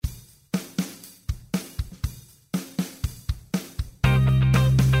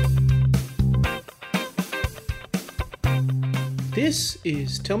This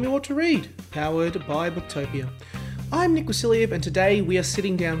is Tell Me What to Read, powered by Booktopia. I'm Nick Wasiliev, and today we are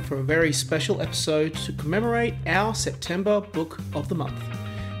sitting down for a very special episode to commemorate our September Book of the Month.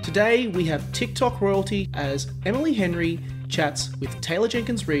 Today we have TikTok royalty as Emily Henry chats with Taylor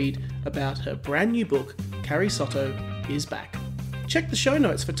Jenkins Reid about her brand new book, Carrie Soto is Back. Check the show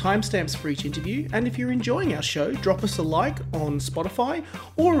notes for timestamps for each interview, and if you're enjoying our show, drop us a like on Spotify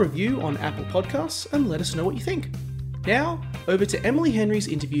or a review on Apple Podcasts and let us know what you think. Now, over to Emily Henry's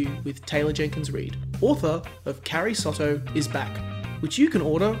interview with Taylor Jenkins Reid, author of Carrie Soto is Back, which you can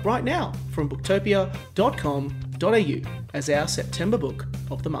order right now from booktopia.com.au as our September book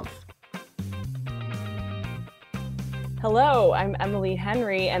of the month. Hello, I'm Emily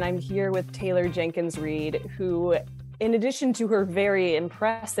Henry, and I'm here with Taylor Jenkins Reid, who, in addition to her very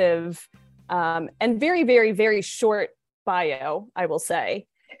impressive and very, very, very short bio, I will say,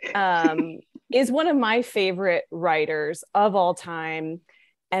 is one of my favorite writers of all time.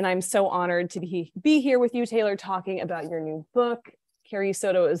 And I'm so honored to be here with you, Taylor, talking about your new book, Carrie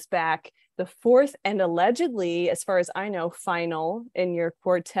Soto is Back, the fourth and allegedly, as far as I know, final in your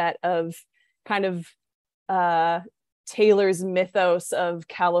quartet of kind of Taylor's mythos of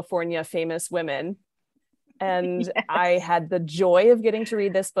California famous women. And yes. I had the joy of getting to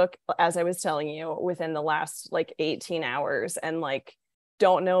read this book, as I was telling you, within the last 18 hours, and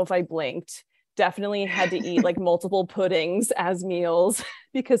don't know if I blinked. Definitely had to eat multiple puddings as meals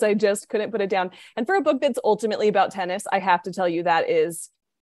because I just couldn't put it down. And for a book that's ultimately about tennis, I have to tell you that is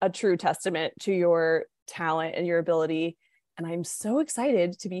a true testament to your talent and your ability. And I'm so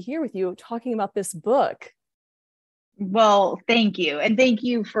excited to be here with you talking about this book. Well, thank you. And thank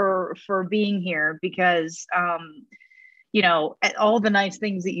you for being here because, all the nice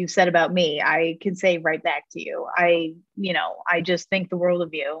things that you said about me, I can say right back to you. I just think the world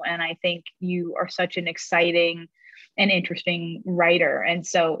of you. And I think you are such an exciting and interesting writer. And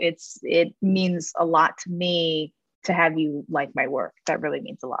so it means a lot to me to have you like my work. That really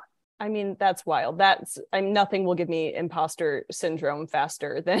means a lot. I mean, that's wild. Nothing will give me imposter syndrome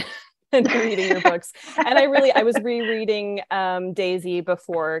faster than reading your books. And I was rereading Daisy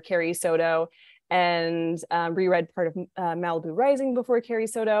before Carrie Soto, and reread part of Malibu Rising before Carrie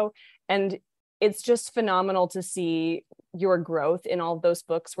Soto. And it's just phenomenal to see your growth in all of those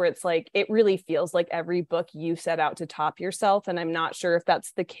books where it's it really feels like every book you set out to top yourself. And I'm not sure if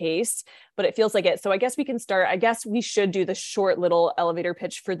that's the case, but it feels like it. So I guess we can start. I guess we should do the short little elevator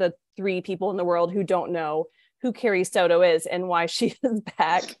pitch for the 3 people in the world who don't know who Carrie Soto is and why she is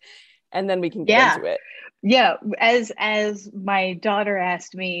back. And then we can get into it. Yeah. As my daughter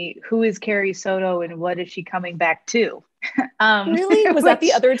asked me, who is Carrie Soto and what is she coming back to? Really? Was that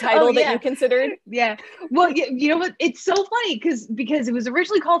the other title that you considered? Yeah. Well, you know what? It's so funny because it was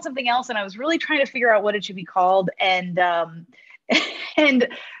originally called something else and I was really trying to figure out what it should be called. And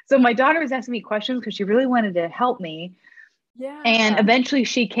so my daughter was asking me questions because she really wanted to help me. Yeah. And eventually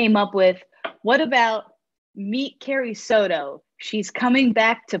she came up with, what about Meet Carrie Soto? She's coming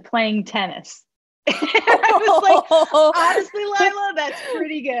back to playing tennis. I was like, honestly, Lila, that's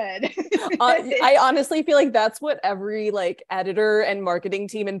pretty good. I honestly feel like that's what every editor and marketing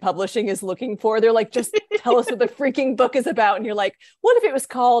team in publishing is looking for. They're like, just tell us what the freaking book is about. And you're like, what if it was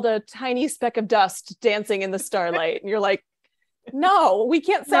called A Tiny Speck of Dust Dancing in the Starlight? And you're like, no, we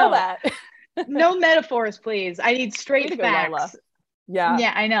can't sell that. No metaphors, please. I need straight facts.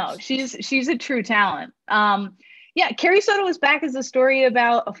 Yeah, I know. She's a true talent. Yeah, Carrie Soto is Back is a story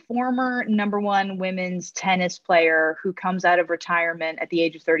about a former #1 women's tennis player who comes out of retirement at the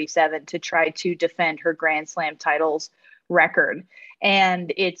age of 37 to try to defend her Grand Slam titles record.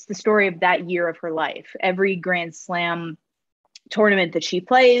 And it's the story of that year of her life, every Grand Slam tournament that she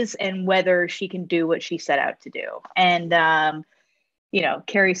plays and whether she can do what she set out to do. And,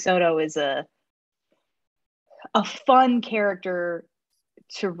 Carrie Soto is a fun character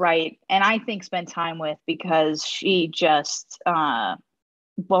to write and I think spend time with because she just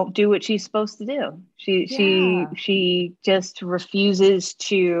won't do what she's supposed to do. She just refuses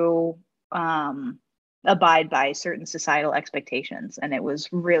to abide by certain societal expectations, and it was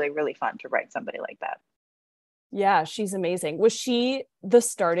really, really fun to write somebody like that. Yeah, she's amazing. Was she the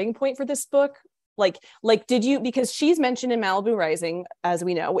starting point for this book? Did you, because she's mentioned in Malibu Rising, as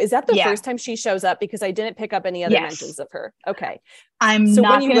we know, is that the first time she shows up? Because I didn't pick up any other mentions of her. Okay. So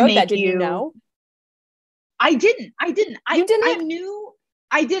when you wrote that, did you know? I didn't. You didn't? I knew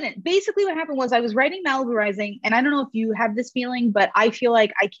I didn't. Basically what happened was I was writing Malibu Rising, and I don't know if you have this feeling, but I feel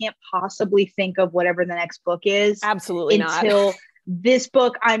like I can't possibly think of whatever the next book is. Absolutely not. Until this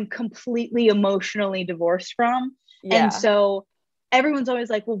book I'm completely emotionally divorced from. Yeah. And so everyone's always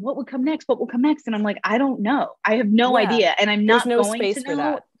like, well, what would come next? What will come next? And I'm like, I don't know. I have no idea. And I'm not going to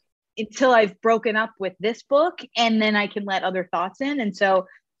know until I've broken up with this book, and then I can let other thoughts in. And so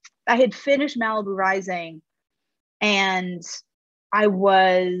I had finished Malibu Rising, and I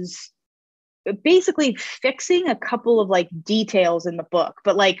was basically fixing a couple of like details in the book,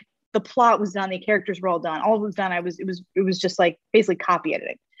 but like the plot was done, the characters were all done, all was done. It was just like basically copy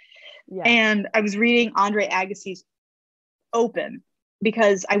editing. Yeah. And I was reading Andre Agassi's Open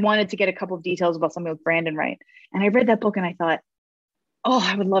because I wanted to get a couple of details about something with Brandon Wright. And I read that book and I thought, oh,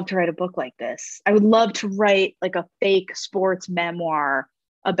 I would love to write a book like this. I would love to write like a fake sports memoir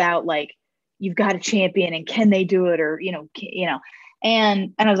about like, you've got a champion and can they do it? Or,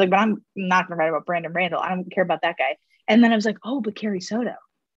 and I was like, but I'm not going to write about Brandon Randall. I don't care about that guy. And then I was like, oh, but Carrie Soto.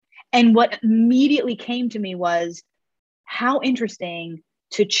 And what immediately came to me was how interesting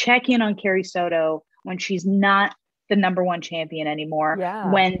to check in on Carrie Soto when she's not the number one champion anymore,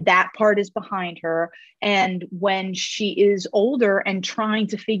 when that part is behind her, and when she is older and trying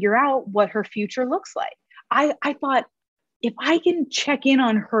to figure out what her future looks like. I thought, if I can check in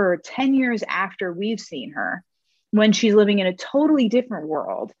on her 10 years after we've seen her, when she's living in a totally different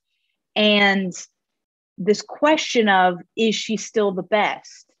world, and this question of, is she still the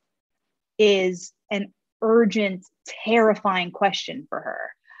best, is an urgent, terrifying question for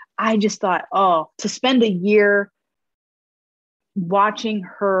her. I just thought, oh, to spend a year watching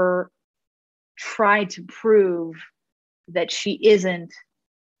her try to prove that she isn't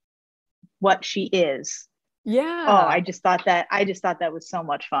what she is. Yeah. Oh, I just thought that was so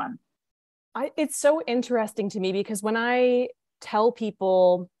much fun. It's so interesting to me because when I tell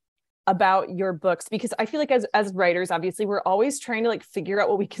people about your books, because I feel like as writers, obviously we're always trying to like figure out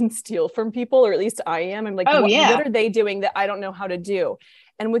what we can steal from people, or at least I am. I'm like, what are they doing that I don't know how to do?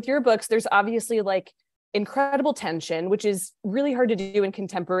 And with your books, there's obviously like incredible tension, which is really hard to do in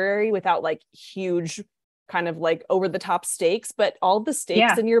contemporary without like huge kind of like over the top stakes, but all the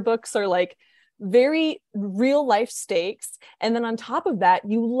stakes in your books are like very real life stakes. And then on top of that,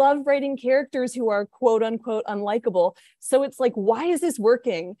 you love writing characters who are quote unquote unlikable. So it's like, why is this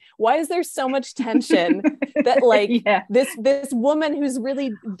working? Why is there so much tension that like this woman who's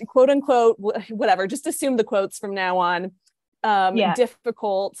really quote unquote, whatever, just assume the quotes from now on,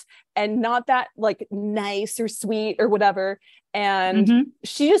 difficult and not that like nice or sweet or whatever. And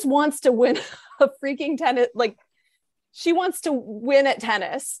she just wants to win a freaking tennis, like she wants to win at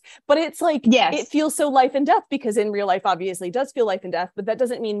tennis, but it's like, it feels so life and death, because in real life, obviously it does feel life and death, but that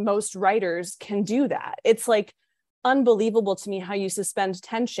doesn't mean most writers can do that. It's like unbelievable to me how you suspend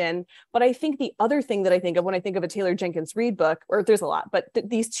tension. But I think the other thing that I think of when I think of a Taylor Jenkins Reid book, or there's a lot, but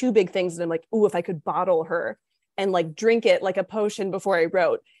these two big things that I'm like, ooh, if I could bottle her and like drink it like a potion before I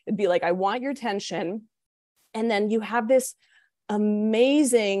wrote, it'd be like, I want your tension. And then you have this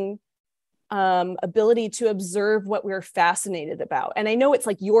amazing ability to observe what we're fascinated about. And I know it's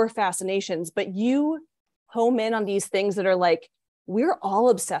like your fascinations, but you home in on these things that are like, we're all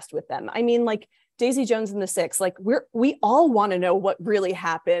obsessed with them. I mean, like Daisy Jones and the Six, like we all want to know what really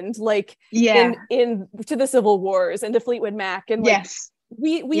happened, like in to the Civil Wars and to Fleetwood Mac. And like,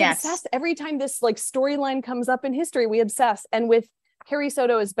 we obsess every time this like storyline comes up in history, we obsess. And with Carrie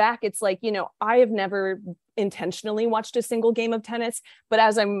Soto is back, it's like, I have never intentionally watched a single game of tennis, but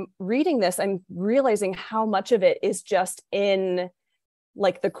as I'm reading this, I'm realizing how much of it is just in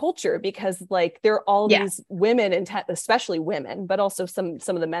like the culture, because like there are all these women and especially women, but also some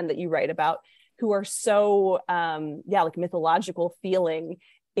of the men that you write about who are so like mythological feeling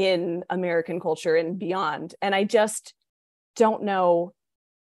in American culture and beyond. And I just don't know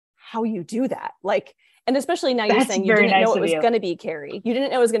how you do that. Like, and especially now you're saying you didn't know it was going to be Carrie. You didn't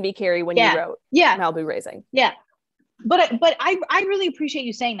know it was going to be Carrie when you wrote Malibu Rising. Yeah. But I really appreciate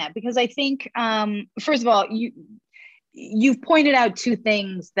you saying that, because I think, first of all, you've pointed out two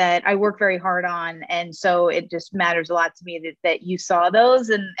things that I work very hard on. And so it just matters a lot to me that you saw those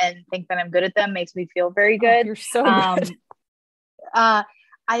and think that I'm good at them. Makes me feel very good. Oh, you're so good.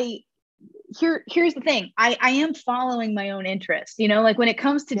 Here's the thing. I am following my own interest, like when it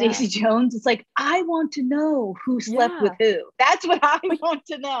comes to Daisy Jones, it's like, I want to know who slept with who. That's what I want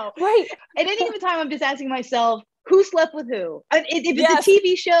to know. Right. At any given time, I'm just asking myself, who slept with who? If it's a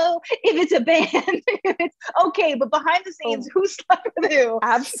TV show, if it's a band, if it's okay, but behind the scenes, who slept with who?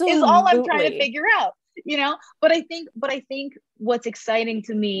 Absolutely. Is all I'm trying to figure out, But I think what's exciting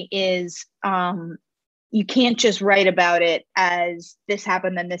to me is, you can't just write about it as this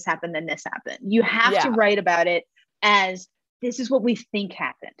happened, then this happened, then this happened. You have to write about it as this is what we think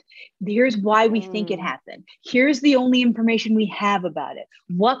happened. Here's why we think it happened. Here's the only information we have about it.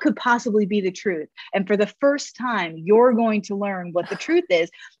 What could possibly be the truth? And for the first time, you're going to learn what the truth is.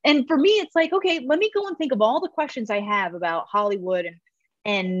 And for me, it's like, okay, let me go and think of all the questions I have about Hollywood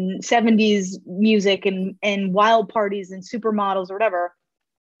and 70s music and wild parties and supermodels or whatever.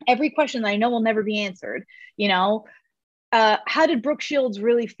 Every question that I know will never be answered, you know. How did Brooke Shields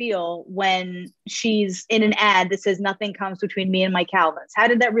really feel when she's in an ad that says nothing comes between me and my Calvins? How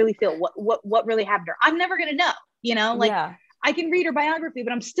did that really feel? What really happened to her? I'm never going to know, you know, like I can read her biography,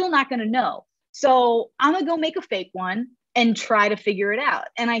 but I'm still not going to know. So I'm going to go make a fake one and try to figure it out.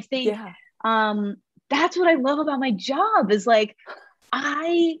 And I think that's what I love about my job is like,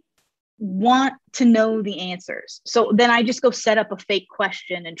 I want to know the answers. So then I just go set up a fake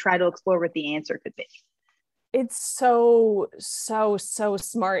question and try to explore what the answer could be. It's so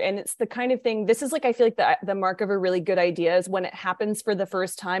smart. And it's the kind of thing, this is like, I feel like the mark of a really good idea is when it happens for the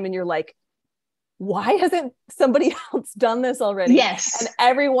first time and you're like, why hasn't somebody else done this already? Yes. And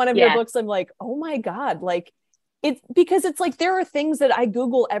every one of your books, I'm like, oh my God, like it's because it's like, there are things that I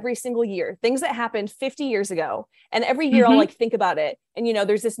Google every single year, things that happened 50 years ago. And every year I'll like think about it. And, you know,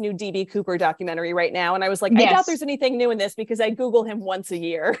 there's this new DB Cooper documentary right now. And I was like, I doubt there's anything new in this because I Google him once a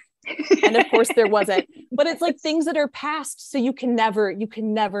year. And of course there wasn't, but it's like things that are past. So you can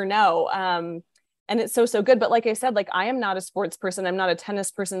never know. And it's so good. But like I said, like, I am not a sports person. I'm not a tennis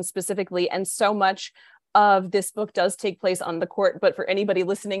person specifically. And so much of this book does take place on the court, but for anybody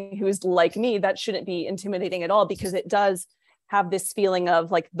listening who's like me, that shouldn't be intimidating at all, because it does have this feeling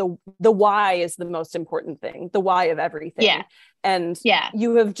of like the why is the most important thing, the why of everything. And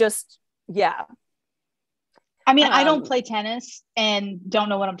you have just, I mean, I don't play tennis and don't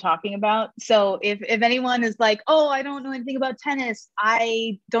know what I'm talking about. So if anyone is like, oh, I don't know anything about tennis,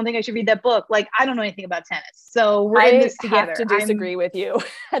 I don't think I should read that book. Like, I don't know anything about tennis. So we're in this together. I have to disagree with you.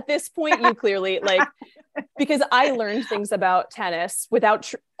 At this point, you clearly like, because I learned things about tennis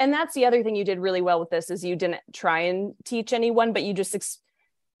without, and that's the other thing you did really well with this is you didn't try and teach anyone, but you just,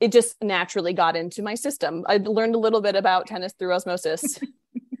 it just naturally got into my system. I learned a little bit about tennis through osmosis.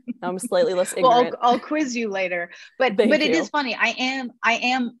 I'm slightly less ignorant. Well, I'll quiz you later, but it is funny. I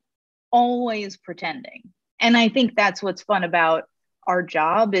am always pretending. And I think that's what's fun about our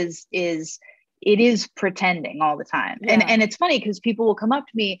job is it is pretending all the time. And it's funny because people will come up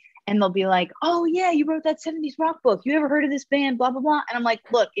to me and they'll be like, oh yeah, you wrote that 70s rock book. You ever heard of this band, blah, blah, blah. And I'm like,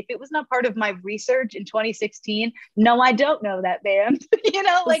 look, if it was not part of my research in 2016, no, I don't know that band. You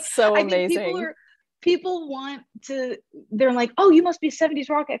know, like, it's so amazing. People want to, they're like, oh, you must be a 70s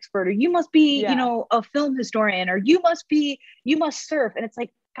rock expert, or you must be, you know, a film historian, or you must surf. And it's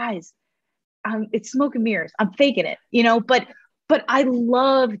like, guys, it's smoke and mirrors. I'm faking it, you know, but I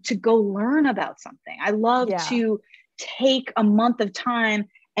love to go learn about something. I love to take a month of time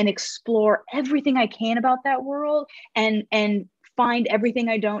and explore everything I can about that world and find everything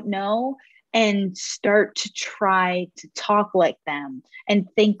I don't know and start to try to talk like them and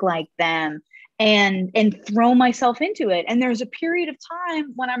think like them. And throw myself into it. And there's a period of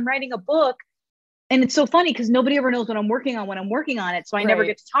time when I'm writing a book, and it's so funny because nobody ever knows what I'm working on when I'm working on it. So I never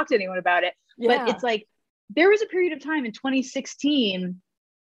get to talk to anyone about it. But it's like, there was a period of time in 2016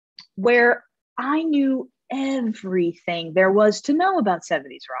 where I knew everything there was to know about 70s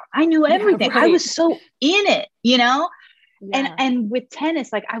rock. I knew everything. I was so in it, you know? And with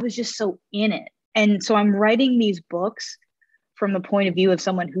tennis, like I was just so in it. And so I'm writing these books from the point of view of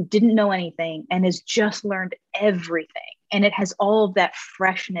someone who didn't know anything and has just learned everything. And it has all of that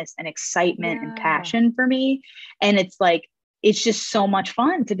freshness and excitement and passion for me. And it's like, it's just so much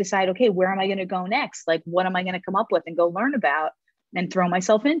fun to decide, okay, where am I going to go next? Like, what am I going to come up with and go learn about and throw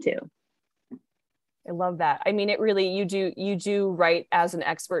myself into? I love that. I mean, it really, you do write as an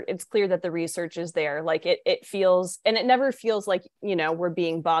expert. It's clear that the research is there. Like it feels, and it never feels like, you know, we're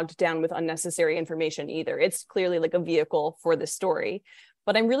being bogged down with unnecessary information either. It's clearly like a vehicle for the story,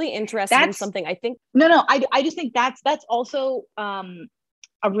 but I'm really interested in something I think. No, I just think that's also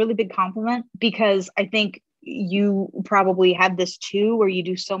a really big compliment, because I think you probably have this too, where you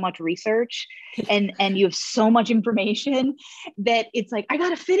do so much research and you have so much information that it's like, I got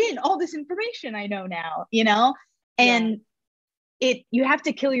to fit in all this information I know now, you know, and you have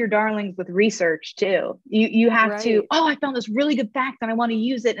to kill your darlings with research too. You have to, oh, I found this really good fact and I want to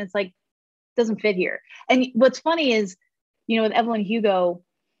use it. And it's like, it doesn't fit here. And what's funny is, you know, with Evelyn Hugo,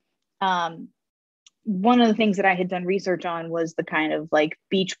 one of the things that I had done research on was the kind of like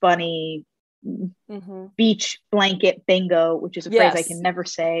beach bunny, beach blanket bingo, which is a phrase I can never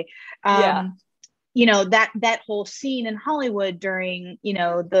say. You know, that whole scene in Hollywood during, you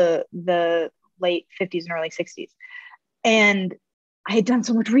know, the late 50s and early 60s. And I had done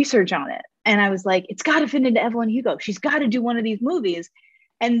so much research on it. And I was like, it's got to fit into Evelyn Hugo. She's got to do one of these movies.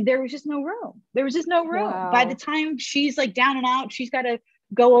 And there was just no room. There was just no room. Wow. By the time she's like down and out, she's got to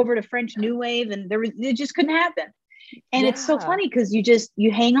go over to French New Wave, and it just couldn't happen. And it's so funny because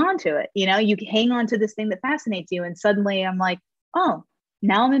you hang on to it, you hang on to this thing that fascinates you. And suddenly I'm like, oh,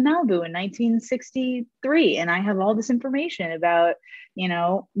 now I'm in Malibu in 1963, and I have all this information about,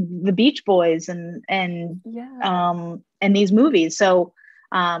 the Beach Boys and these movies. So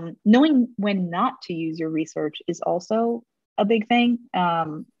knowing when not to use your research is also a big thing.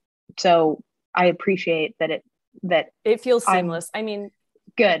 So I appreciate that it feels seamless.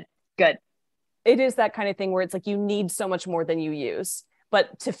 Good. It is that kind of thing where it's like you need so much more than you use,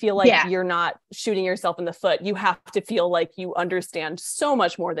 but to feel like you're not shooting yourself in the foot, you have to feel like you understand so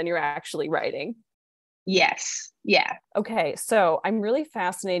much more than you're actually writing. Yes. Yeah. Okay. So I'm really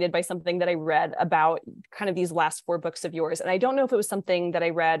fascinated by something that I read about kind of these last 4 books of yours. And I don't know if it was something that I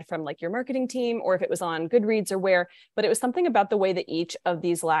read from like your marketing team or if it was on Goodreads or where, but it was something about the way that each of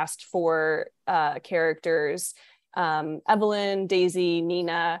these last 4 characters, Evelyn, Daisy,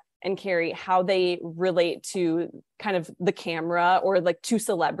 Nina, and Carrie, how they relate to kind of the camera or like to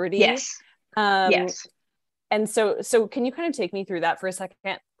celebrity. Yes. Yes. And so can you kind of take me through that for a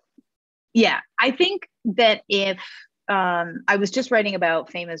second? Yeah, I think that if I was just writing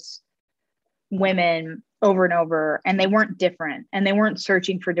about famous women over and over, and they weren't different, and they weren't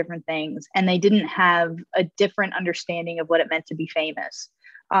searching for different things, and they didn't have a different understanding of what it meant to be famous,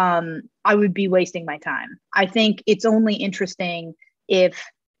 I would be wasting my time. I think it's only interesting if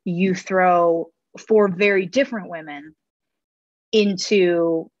you throw 4 very different women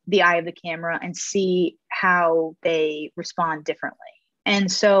into the eye of the camera and see how they respond differently. And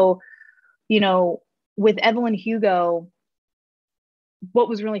so, with Evelyn Hugo, what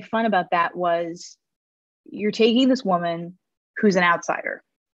was really fun about that was you're taking this woman who's an outsider.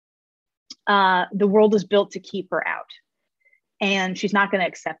 The world is built to keep her out, and she's not going to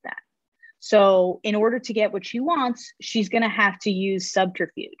accept that. So in order to get what she wants, she's going to have to use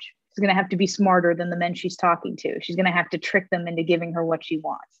subterfuge. She's going to have to be smarter than the men she's talking to. She's going to have to trick them into giving her what she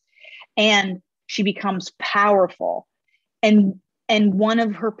wants. And she becomes powerful. And one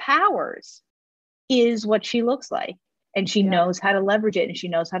of her powers is what she looks like. And she knows how to leverage it, and she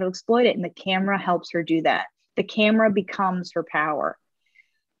knows how to exploit it. And the camera helps her do that. The camera becomes her power.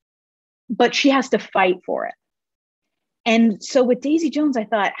 But she has to fight for it. And so with Daisy Jones, I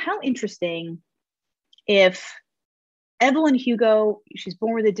thought, how interesting if Evelyn Hugo, she's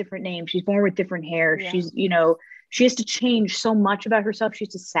born with a different name. She's born with different hair. Yeah. She's, she has to change so much about herself. She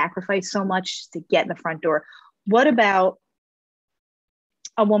has to sacrifice so much to get in the front door. What about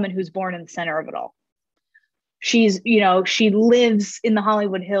a woman who's born in the center of it all? She's, she lives in the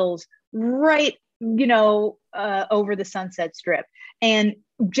Hollywood Hills, right, over the Sunset Strip. And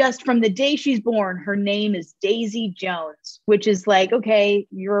just from the day she's born, her name is Daisy Jones, which is like, okay,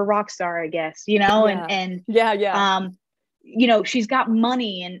 you're a rock star, I guess, and she's got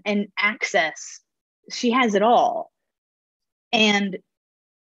money and access. She has it all. And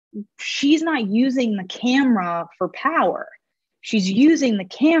she's not using the camera for power. She's using the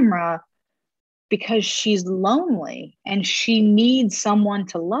camera because she's lonely and she needs someone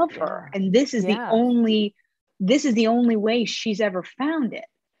to love her. And this is the only way she's ever found it.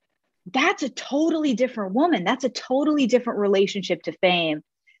 That's a totally different woman. That's a totally different relationship to fame.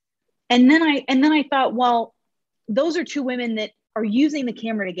 And then I thought, well, those are 2 women that are using the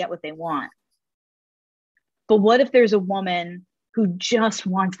camera to get what they want. But what if there's a woman who just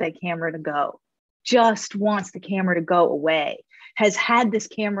wants that camera to go, just wants the camera to go away, has had this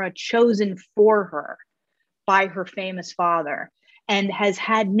camera chosen for her by her famous father, and has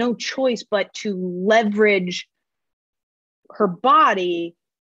had no choice but to leverage her body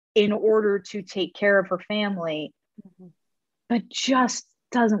in order to take care of her family, but just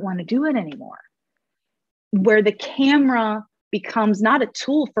doesn't want to do it anymore. Where the camera becomes not a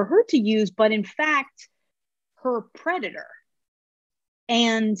tool for her to use, but in fact, her predator.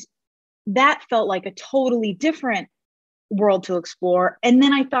 And that felt like a totally different world to explore. And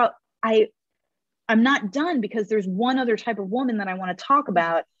then I thought, I'm not done, because there's one other type of woman that I want to talk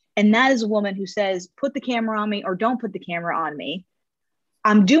about. And that is a woman who says, put the camera on me or don't put the camera on me.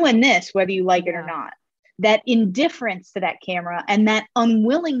 I'm doing this, whether you like it or not. That indifference to that camera and that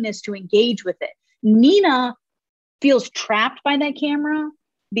unwillingness to engage with it. Nina feels trapped by that camera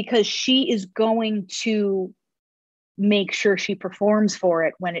because she is going to make sure she performs for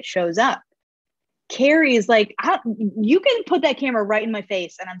it when it shows up. Carrie is like, you can put that camera right in my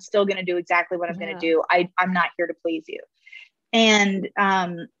face and I'm still going to do exactly what I'm going to do. I'm not here to please you. And,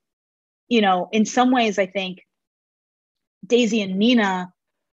 in some ways, I think Daisy and Nina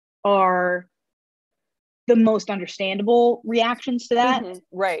are the most understandable reactions to that.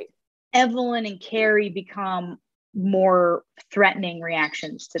 Right. Evelyn and Carrie become more threatening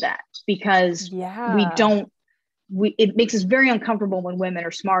reactions to that, because it makes us very uncomfortable when women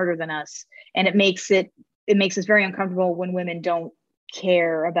are smarter than us, and it makes us very uncomfortable when women don't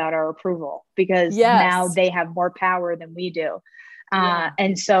care about our approval, because now they have more power than we do.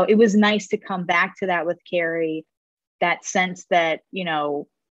 And so it was nice to come back to that with Carrie, that sense that, you know,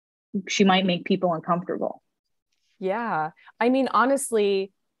 she might make people uncomfortable. Yeah. I mean,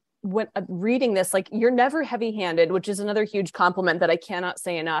 honestly, when reading this, like, you're never heavy-handed, which is another huge compliment that I cannot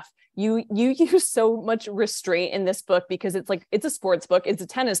say enough. You use so much restraint in this book, because it's like, it's a sports book, it's a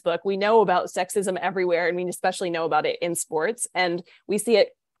tennis book. We know about sexism everywhere, and we especially know about it in sports, and we see it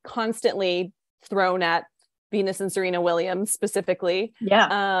constantly thrown at Venus and Serena Williams specifically.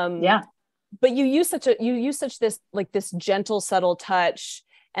 But you use this gentle, subtle touch.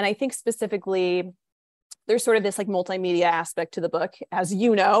 And I think specifically there's sort of this like multimedia aspect to the book, as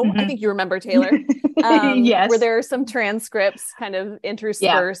you know. I think you remember, Taylor. Yes. Where there are some transcripts kind of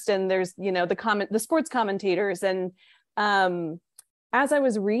interspersed, and there's, you know, the sports commentators. And as I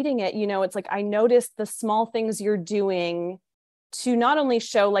was reading it, you know, it's like, I noticed the small things you're doing to not only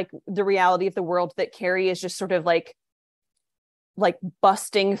show like the reality of the world that Carrie is just sort of like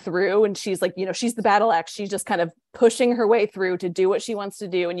busting through, and she's like, you know, she's the battle axe, she's just kind of pushing her way through to do what she wants to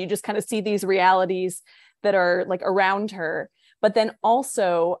do, and you just kind of see these realities that are like around her. But then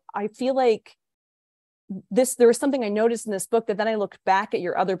also I feel like there was something I noticed in this book that then I looked back at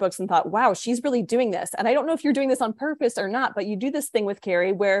your other books and thought, wow, she's really doing this. And I don't know if you're doing this on purpose or not, but you do this thing with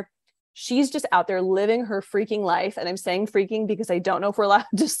Carrie where she's just out there living her freaking life. And I'm saying freaking because I don't know if we're allowed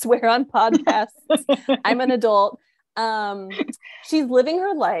to swear on podcasts. I'm an adult. She's living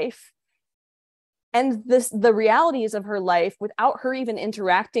her life, and the realities of her life without her even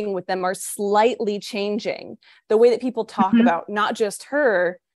interacting with them are slightly changing. The way that people talk about not just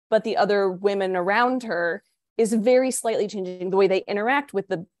her, but the other women around her is very slightly changing. The way they interact with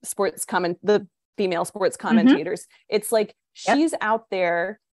the female sports commentators. It's like, she's out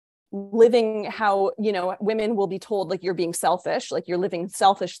there living how, you know, women will be told, like, you're being selfish, like you're living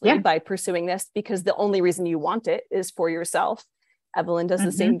selfishly by pursuing this, because the only reason you want it is for yourself. Evelyn does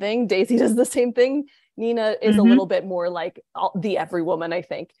the same thing. Daisy does the same thing. Nina is a little bit more like the every woman, I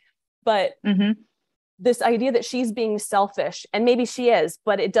think. But this idea that she's being selfish, and maybe she is,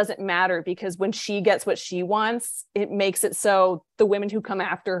 but it doesn't matter, because when she gets what she wants, it makes it so the women who come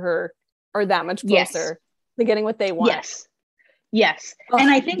after her are that much closer to getting what they want. Yes. Oh, and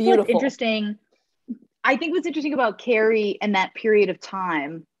I think what's interesting about Carrie and that period of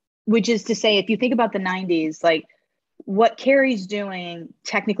time, which is to say, if you think about the 90s, like, what Carrie's doing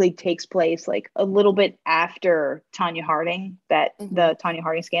technically takes place like a little bit after Tonya Harding, the Tonya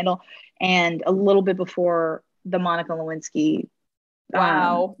Harding scandal, and a little bit before the Monica Lewinsky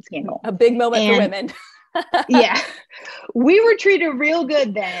scandal. A big moment for women. We were treated real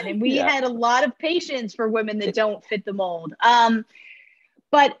good then, and we had a lot of patience for women that don't fit the mold.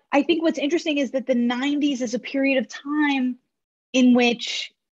 But I think what's interesting is that the 90s is a period of time in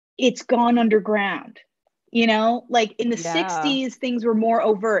which it's gone underground. You know, like in the 60s, things were more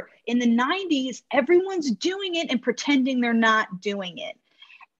overt. In the 90s, everyone's doing it and pretending they're not doing it.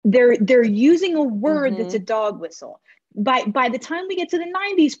 They're using a word that's a dog whistle. By the time we get to the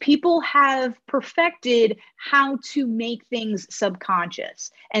 90s, people have perfected how to make things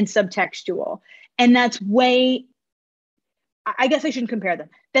subconscious and subtextual. And that's I guess I shouldn't compare them.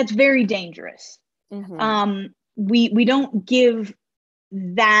 That's very dangerous. We don't give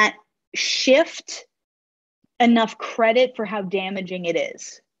that shift enough credit for how damaging it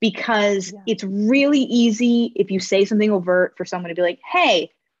is, because it's really easy, if you say something overt, for someone to be like, hey,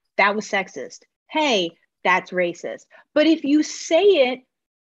 that was sexist. Hey, that's racist. But if you say it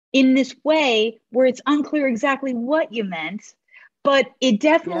in this way where it's unclear exactly what you meant, but it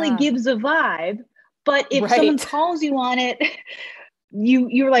definitely gives a vibe, but if someone calls you on it,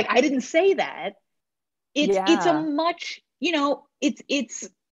 you're like, I didn't say that. It's a much, you know, it's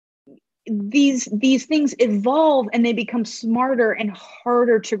these things evolve and they become smarter and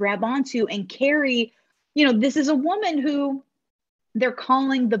harder to grab onto. And Carrie, you know, this is a woman who they're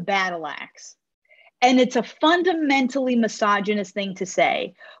calling the battle axe. And it's a fundamentally misogynist thing to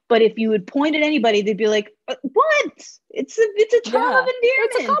say. But if you would point at anybody, they'd be like, what? It's a term of endearment.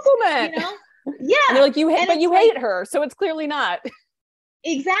 It's a compliment. You know? And they're like, you hate her. So it's clearly not.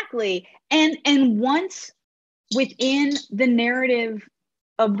 Exactly. And once within the narrative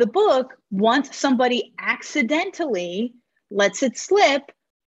of the book, once somebody accidentally lets it slip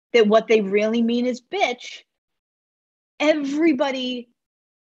that what they really mean is bitch, everybody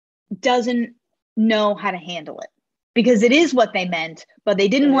doesn't know how to handle it because it is what they meant, but they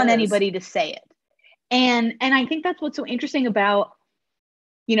didn't want anybody to say it. And I think that's what's so interesting about,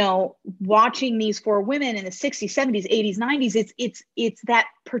 you know, watching these four women in the 60s, 70s, 80s, 90s. It's that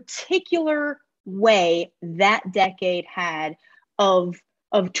particular way that decade had of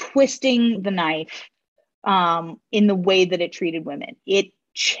twisting the knife in the way that it treated women. It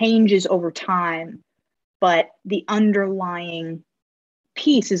changes over time, but the underlying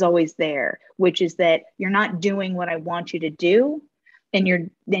piece is always there, which is that you're not doing what I want you to do, and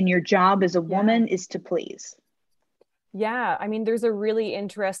your job as a woman is to please. Yeah, I mean, there's a really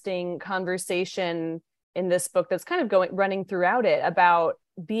interesting conversation in this book that's kind of running throughout it about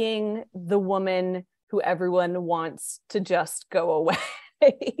being the woman who everyone wants to just go away.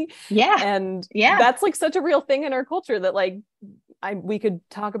 Yeah. And that's like such a real thing in our culture that like we could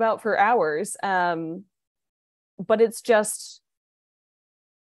talk about for hours. But it's just,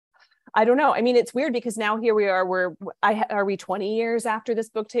 I don't know. I mean, it's weird because now here we are, are we 20 years after this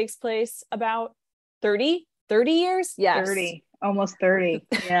book takes place? About 30 years? Yes. 30, almost 30.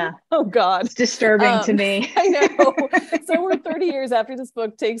 Yeah. Oh God. It's disturbing to me. I know. So we're 30 years after this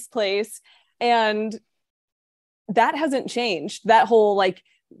book takes place, and that hasn't changed. That whole, like,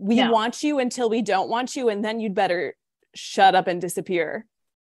 we want you until we don't want you, and then you'd better shut up and disappear.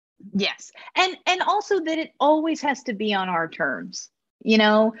 Yes. And also that it always has to be on our terms. You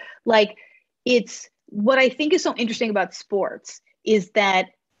know, like, it's what I think is so interesting about sports is that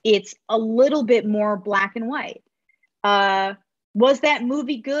it's a little bit more black and white. Was that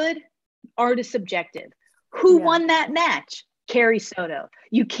movie good? Art is subjective. Who won that match? Carrie Soto.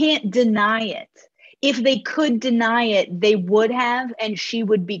 You can't deny it. If they could deny it, they would have, and she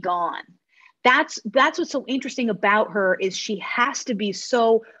would be gone. That's what's so interesting about her, is she has to be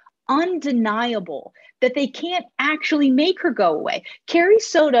so undeniable that they can't actually make her go away. Carrie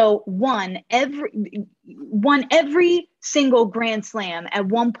Soto won every single Grand Slam at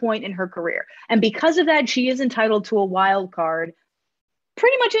one point in her career. And because of that, she is entitled to a wild card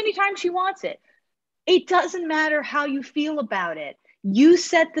pretty much anytime she wants it. It doesn't matter how you feel about it. You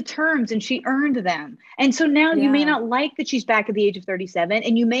set the terms and she earned them. And so now you may not like that she's back at the age of 37,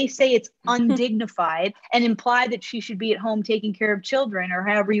 and you may say it's undignified and imply that she should be at home taking care of children or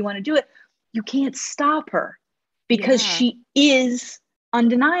however you want to do it. You can't stop her because she is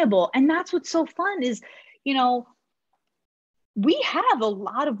undeniable. And that's what's so fun is, you know, we have a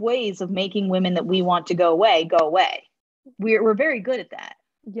lot of ways of making women that we want to go away. We're very good at that.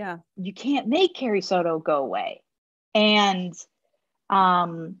 Yeah. You can't make Carrie Soto go away. And I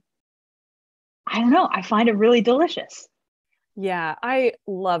don't know, I find it really delicious. Yeah, I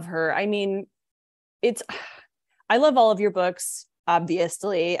love her. I mean, I love all of your books,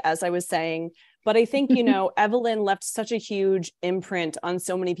 obviously, as I was saying, but I think, you know, Evelyn left such a huge imprint on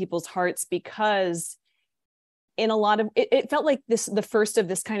so many people's hearts because in a lot of, it felt like the first of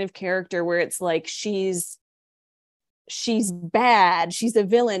this kind of character where it's like, she's bad, she's a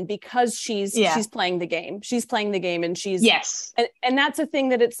villain because she's playing the game. She's playing the game, and she's and that's a thing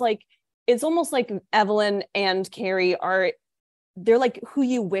that it's like, it's almost like Evelyn and Carrie they're like who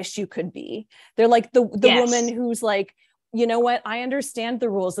you wish you could be. They're like the woman who's like, you know what, I understand the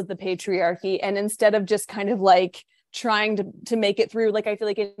rules of the patriarchy, and instead of just kind of like trying to make it through, like I feel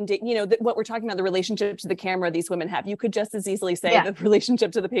like what we're talking about, the relationship to the camera these women have, you could just as easily say the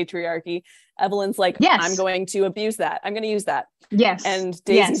relationship to the patriarchy. Evelyn's like, I'm going to abuse that, I'm going to use that, and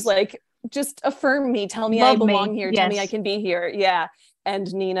Daisy's like, just affirm me, tell me I belong here, tell me I can be here,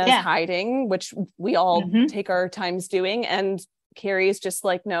 and Nina's hiding, which we all take our times doing, and Carrie's just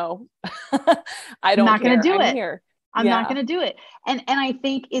like, no, I don't, I'm not gonna do I'm it here. I'm not going to do it. And I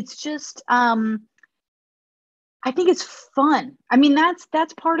think it's just, I think it's fun. I mean,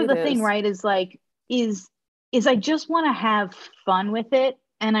 that's part of the thing, right? Is like, is I just want to have fun with it.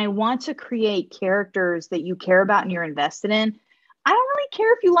 And I want to create characters that you care about and you're invested in. I don't really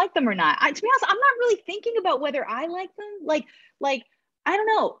care if you like them or not. To be honest, I'm not really thinking about whether I like them. Like, I don't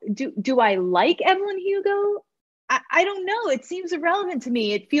know. Do I like Evelyn Hugo? I don't know. It seems irrelevant to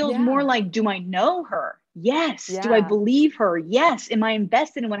me. It feels more like, do I know her? Yes. Do I believe her? Yes. Am I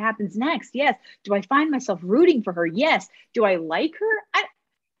invested in what happens next? Yes. Do I find myself rooting for her? Yes. Do I like her? I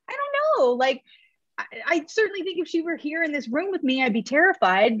don't know. Like, I certainly think if she were here in this room with me, I'd be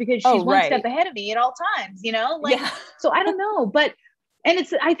terrified because she's one step ahead of me at all times, you know? Like, so I don't know. But, and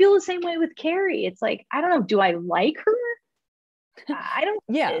I feel the same way with Carrie. It's like, I don't know. Do I like her? I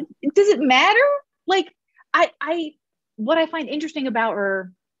don't. Does it matter? Like, what I find interesting about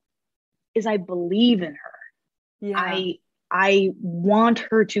her is I believe in her. I want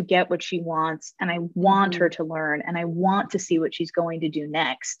her to get what she wants, and I want her to learn, and I want to see what she's going to do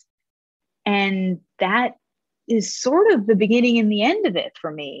next. And that is sort of the beginning and the end of it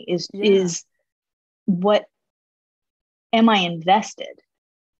for me, is what am I invested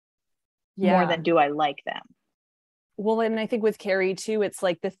more than do I like them? Well, and I think with Carrie too, it's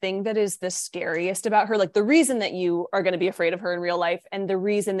like the thing that is the scariest about her, like the reason that you are going to be afraid of her in real life and the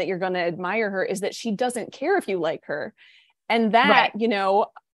reason that you're going to admire her is that she doesn't care if you like her. And that, you know,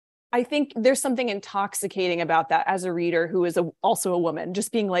 I think there's something intoxicating about that as a reader who is also a woman,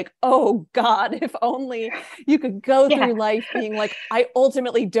 just being like, oh God, if only you could go through life being like, I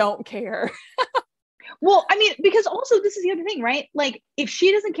ultimately don't care. Well, I mean, because also this is the other thing, right? Like if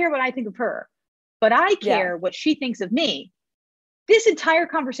she doesn't care what I think of her, but I care what she thinks of me, this entire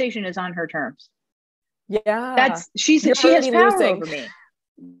conversation is on her terms. Yeah. She has power over me.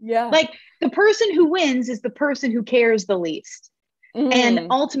 Yeah. Like the person who wins is the person who cares the least. And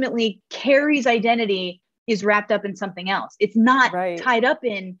ultimately Carrie's identity is wrapped up in something else. It's not tied up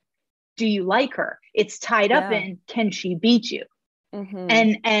in, do you like her? It's tied up in, can she beat you?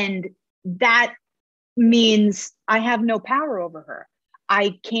 And that means I have no power over her.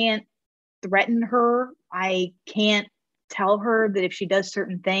 I can't threaten her. I can't tell her that if she does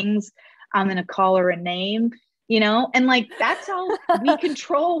certain things, I'm going to call her a name, you know? And like, that's how we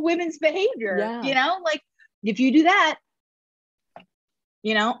control women's behavior, you know? Like if you do that,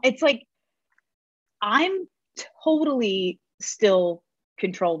 you know, it's like, I'm totally still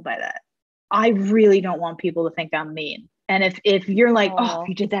controlled by that. I really don't want people to think I'm mean. And if you're like, oh, if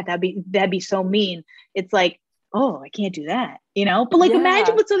you did that, that'd be so mean. It's like, oh, I can't do that, you know? But like,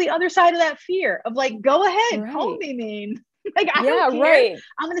 imagine what's on the other side of that fear of like, go ahead, call me mean. Like, I don't care.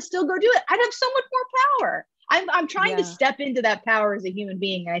 I'm going to still go do it. I'd have so much more power. I'm trying to step into that power as a human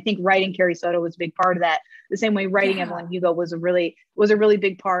being. And I think writing Carrie Soto was a big part of that. The same way writing Evelyn Hugo was a really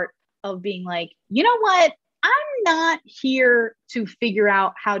big part of being like, you know what? I'm not here to figure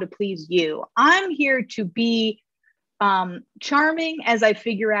out how to please you. I'm here to be charming as I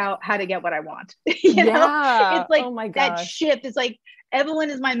figure out how to get what I want. You know, it's like, oh my gosh, that shift is like, Evelyn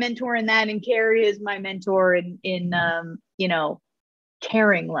is my mentor in that, and Carrie is my mentor in you know,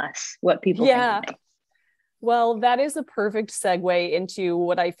 caring less what people think of me. Well, that is a perfect segue into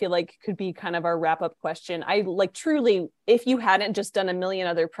what I feel like could be kind of our wrap-up question. I like truly, if you hadn't just done a million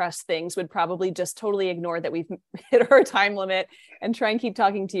other press things, would probably just totally ignore that we've hit our time limit and try and keep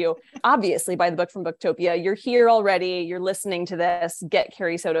talking to you. Obviously, by the book from Booktopia, you're here already. You're listening to this. Get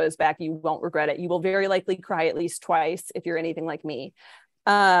Carrie Soto's back. You won't regret it. You will very likely cry at least twice if you're anything like me.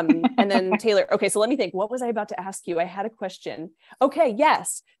 And then Taylor. Okay, so let me think. What was I about to ask you? I had a question. Okay,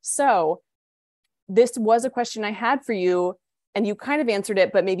 yes. So this was a question I had for you and you kind of answered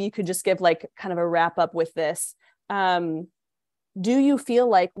it, but maybe you could just give like kind of a wrap up with this. Do you feel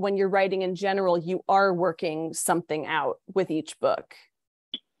like when you're writing in general, you are working something out with each book?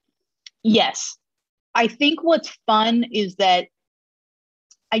 Yes. I think what's fun is that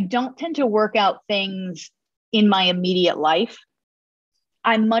I don't tend to work out things in my immediate life.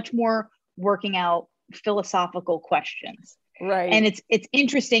 I'm much more working out philosophical questions. Right. And it's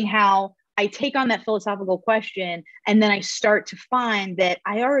interesting how I take on that philosophical question and then I start to find that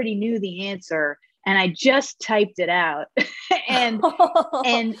I already knew the answer and I just typed it out. and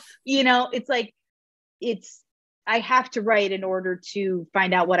you know, it's like, I have to write in order to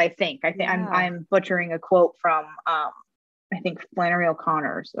find out what I think. I think I'm butchering a quote from I think Flannery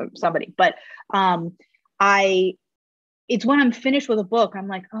O'Connor or somebody, but it's when I'm finished with a book, I'm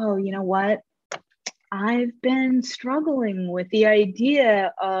like, oh, you know what? I've been struggling with the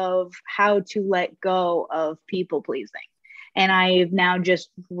idea of how to let go of people pleasing. And I've now just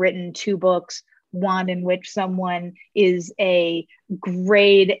written 2 books, one in which someone is a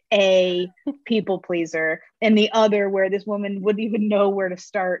grade A people pleaser, and the other where this woman wouldn't even know where to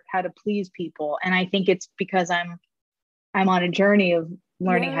start how to please people. And I think it's because I'm on a journey of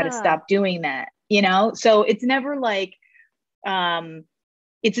learning how to stop doing that, you know? So it's never like,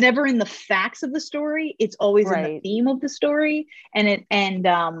 it's never in the facts of the story. It's always in the theme of the story. And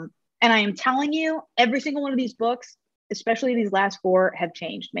I am telling you, every single one of these books, especially these last 4, have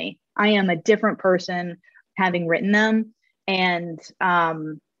changed me. I am a different person having written them. And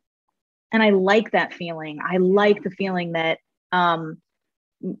I like that feeling. I like the feeling that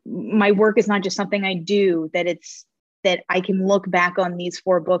my work is not just something I do, that I can look back on these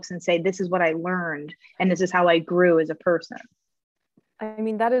 4 books and say, this is what I learned. And this is how I grew as a person. I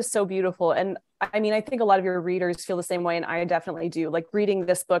mean, that is so beautiful. And I mean, I think a lot of your readers feel the same way. And I definitely do. Like reading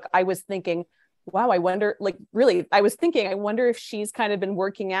this book, I was thinking, wow, I wonder, like really, I was thinking, I wonder if she's kind of been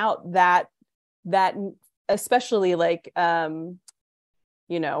working out that especially like,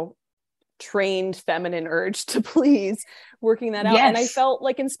 trained feminine urge to please, working that out. Yes. And I felt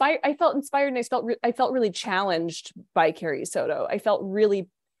like inspired. I felt inspired, and I felt really challenged by Carrie Soto. I felt really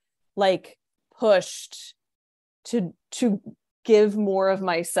like pushed to give more of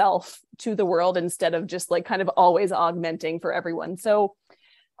myself to the world instead of just like kind of always augmenting for everyone. So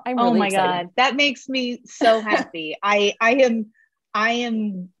I'm really oh my excited. God, that makes me so happy. I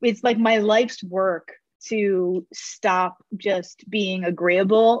am, it's like my life's work to stop just being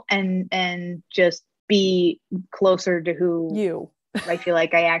agreeable and just be closer to who I feel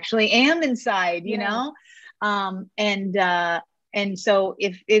like I actually am inside, you know? And so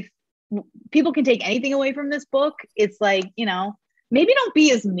if people can take anything away from this book, it's like, maybe don't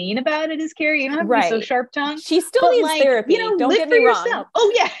be as mean about it as Carrie. You don't have to be so sharp tongued. She still needs therapy. Don't get me wrong. Yourself.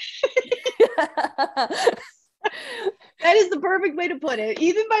 Oh yeah. That is the perfect way to put it.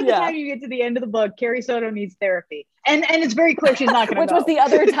 Even by the time you get to the end of the book, Carrie Soto needs therapy. And it's very clear she's not going to Which was the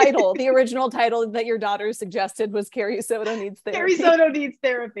other title. The original title that your daughter suggested was Carrie Soto Needs Therapy. Carrie Soto Needs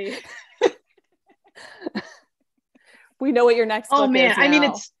Therapy. We know what your next book is now. I mean,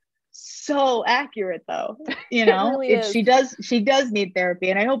 it's so accurate though. It really is. She does need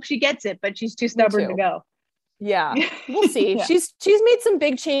therapy, and I hope she gets it, but she's too stubborn to go. Yeah, we'll see. Yeah. She's made some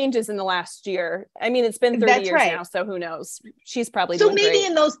big changes in the last year. I mean, it's been 30 years now, so who knows? She's probably doing maybe great.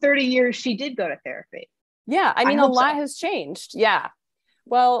 In those 30 years she did go to therapy. Yeah, I mean, a lot has changed. Yeah.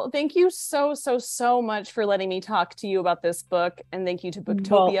 Well, thank you so much for letting me talk to you about this book, and thank you to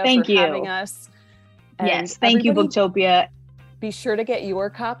Booktopia for having us. And yes, thank you, Booktopia. Be sure to get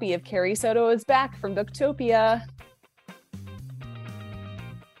your copy of Carrie Soto is Back from Booktopia.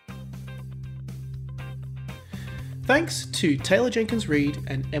 Thanks to Taylor Jenkins Reid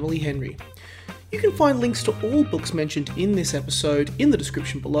and Emily Henry. You can find links to all books mentioned in this episode in the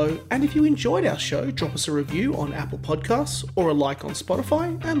description below, and if you enjoyed our show, drop us a review on Apple Podcasts or a like on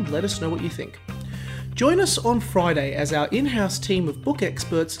Spotify and let us know what you think. Join us on Friday as our in-house team of book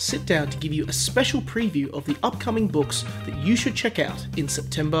experts sit down to give you a special preview of the upcoming books that you should check out in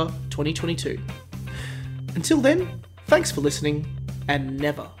September 2022. Until then, thanks for listening and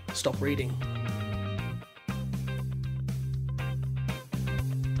never stop reading.